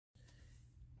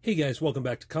Hey guys, welcome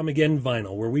back to Comicgeddon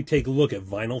Vinyl, where we take a look at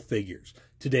vinyl figures.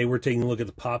 Today we're taking a look at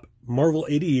the Pop Marvel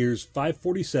 80 Years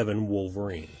 547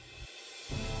 Wolverine.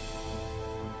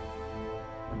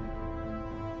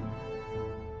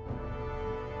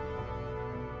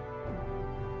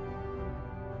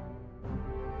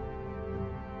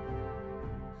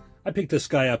 I picked this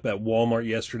guy up at Walmart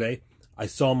yesterday. I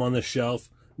saw him on the shelf.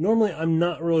 Normally I'm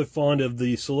not really fond of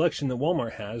the selection that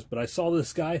Walmart has, but I saw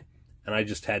this guy and I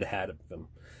just had him.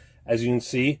 As you can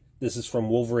see, this is from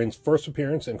Wolverine's first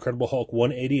appearance, Incredible Hulk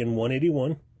 180 and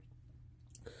 181.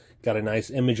 Got a nice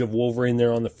image of Wolverine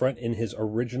there on the front in his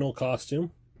original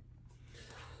costume.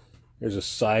 There's a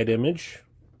side image.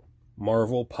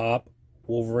 Marvel Pop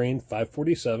Wolverine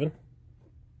 547.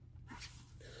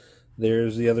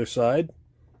 There's the other side.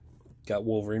 Got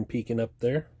Wolverine peeking up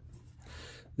there.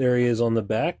 There he is on the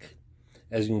back.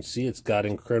 As you can see, it's got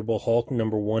Incredible Hulk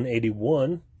number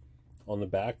 181 on the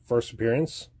back, first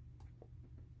appearance.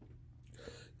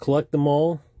 Collect them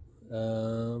all.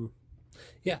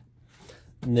 Yeah.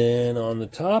 And then on the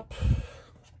top,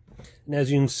 and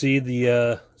as you can see,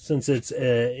 the since it's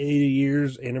 80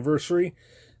 years anniversary,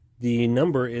 the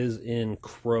number is in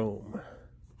chrome.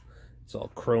 It's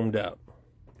all chromed out.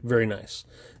 Very nice.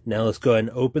 Now let's go ahead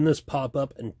and open this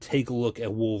pop-up and take a look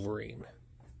at Wolverine.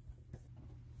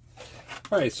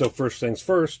 Alright, so first things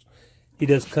first, he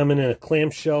does come in a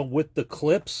clamshell with the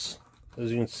clips. As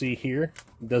you can see here,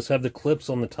 it does have the clips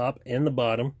on the top and the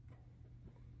bottom.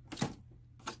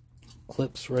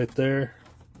 Clips right there.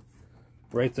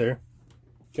 Right there.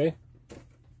 Okay.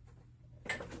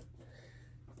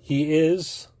 He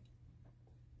is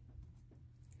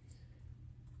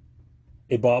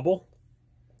a bauble,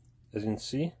 as you can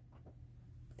see.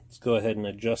 Let's go ahead and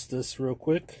adjust this real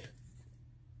quick.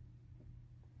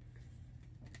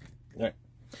 Alright.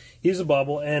 He's a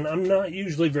bauble, and I'm not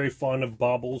usually very fond of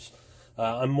baubles.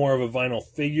 I'm more of a vinyl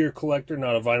figure collector,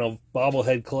 not a vinyl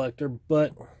bobblehead collector,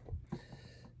 but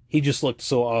he just looked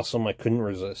so awesome I couldn't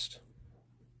resist.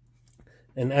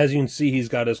 And as you can see, he's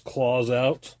got his claws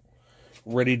out,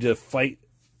 ready to fight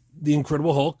the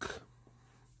Incredible Hulk.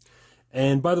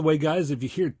 And by the way, guys, if you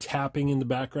hear tapping in the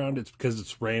background, it's because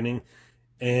it's raining.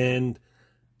 And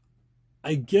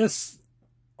I guess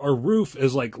our roof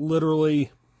is like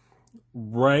literally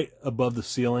right above the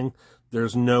ceiling.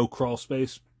 There's no crawl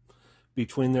space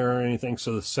between there or anything,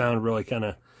 so the sound really kind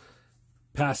of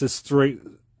passes straight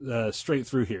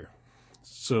through here.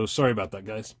 So sorry about that,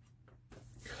 guys.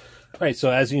 Alright,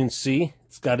 so as you can see,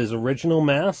 it's got his original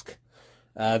mask.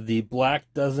 The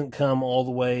black doesn't come all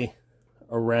the way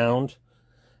around.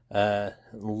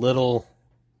 Little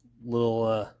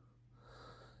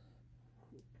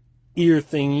ear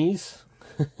thingies.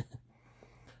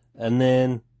 And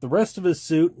then the rest of his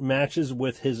suit matches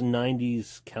with his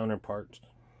 90s counterpart.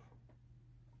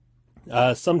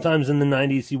 Sometimes in the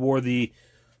 90s he wore the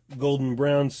golden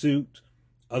brown suit.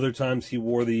 Other times he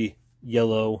wore the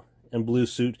yellow and blue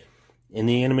suit. In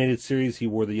the animated series he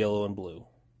wore the yellow and blue.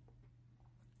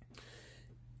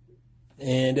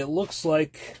 And it looks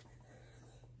like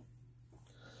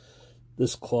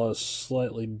this claw is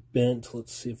slightly bent.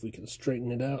 Let's see if we can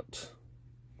straighten it out.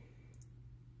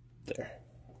 There.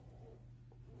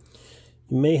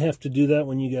 You may have to do that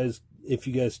when if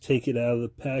you guys take it out of the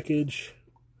package.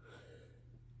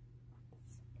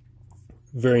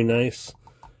 Very nice.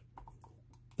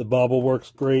 The bauble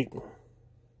works great.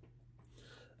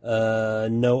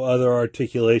 No other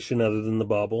articulation other than the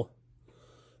bauble.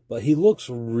 But he looks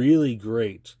really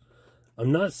great.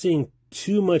 I'm not seeing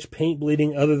too much paint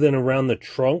bleeding other than around the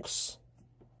trunks.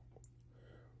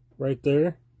 Right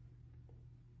there.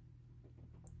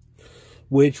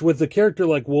 Which, with a character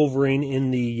like Wolverine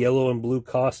in the yellow and blue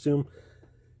costume,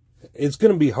 it's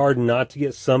going to be hard not to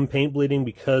get some paint bleeding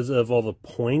because of all the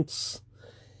points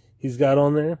he's got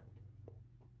on there.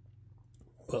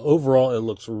 But overall, it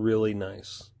looks really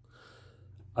nice.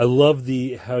 I love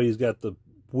how he's got the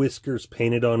whiskers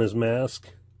painted on his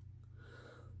mask.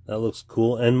 That looks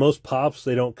cool. And most pops,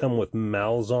 they don't come with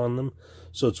mouths on them.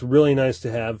 So it's really nice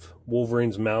to have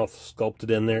Wolverine's mouth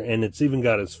sculpted in there. And it's even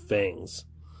got his fangs.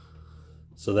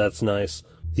 So that's nice.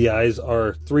 The eyes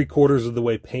are 3/4 of the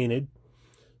way painted.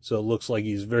 So it looks like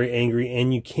he's very angry.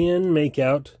 And you can make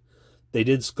out they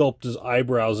did sculpt his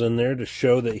eyebrows in there to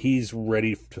show that he's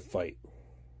ready to fight.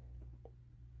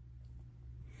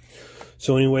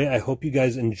 So anyway, I hope you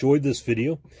guys enjoyed this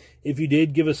video. If you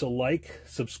did, give us a like,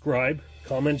 subscribe,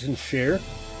 comment, and share.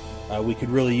 We could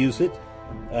really use it.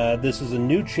 This is a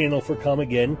new channel for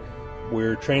Comicgeddon.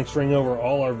 We're transferring over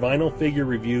all our vinyl figure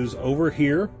reviews over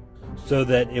here so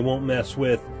that it won't mess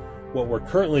with what we're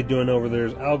currently doing over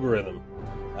there's algorithm.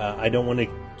 I don't want to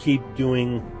keep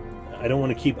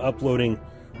uploading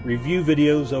review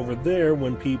videos over there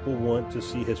when people want to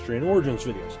see history and origins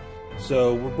videos.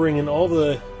 So we're bringing all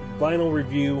the vinyl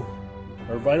review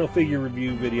or vinyl figure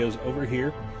review videos over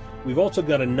here. We've also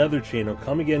got another channel,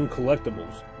 Comicgeddon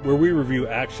Collectibles, where we review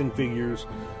action figures,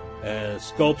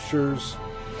 sculptures,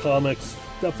 comics,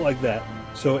 stuff like that.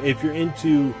 So if you're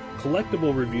into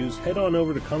collectible reviews, head on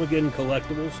over to Comicgeddon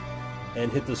Collectibles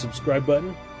and hit the subscribe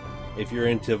button. If you're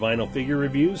into vinyl figure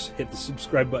reviews, hit the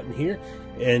subscribe button here.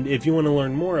 And if you want to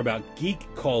learn more about geek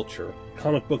culture,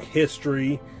 comic book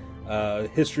history,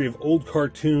 history of old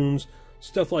cartoons,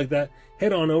 stuff like that,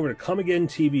 head on over to Comicgeddon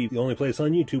TV, the only place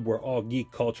on YouTube where all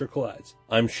geek culture collides.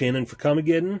 I'm Shannon for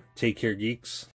Comicgeddon. Take care, geeks.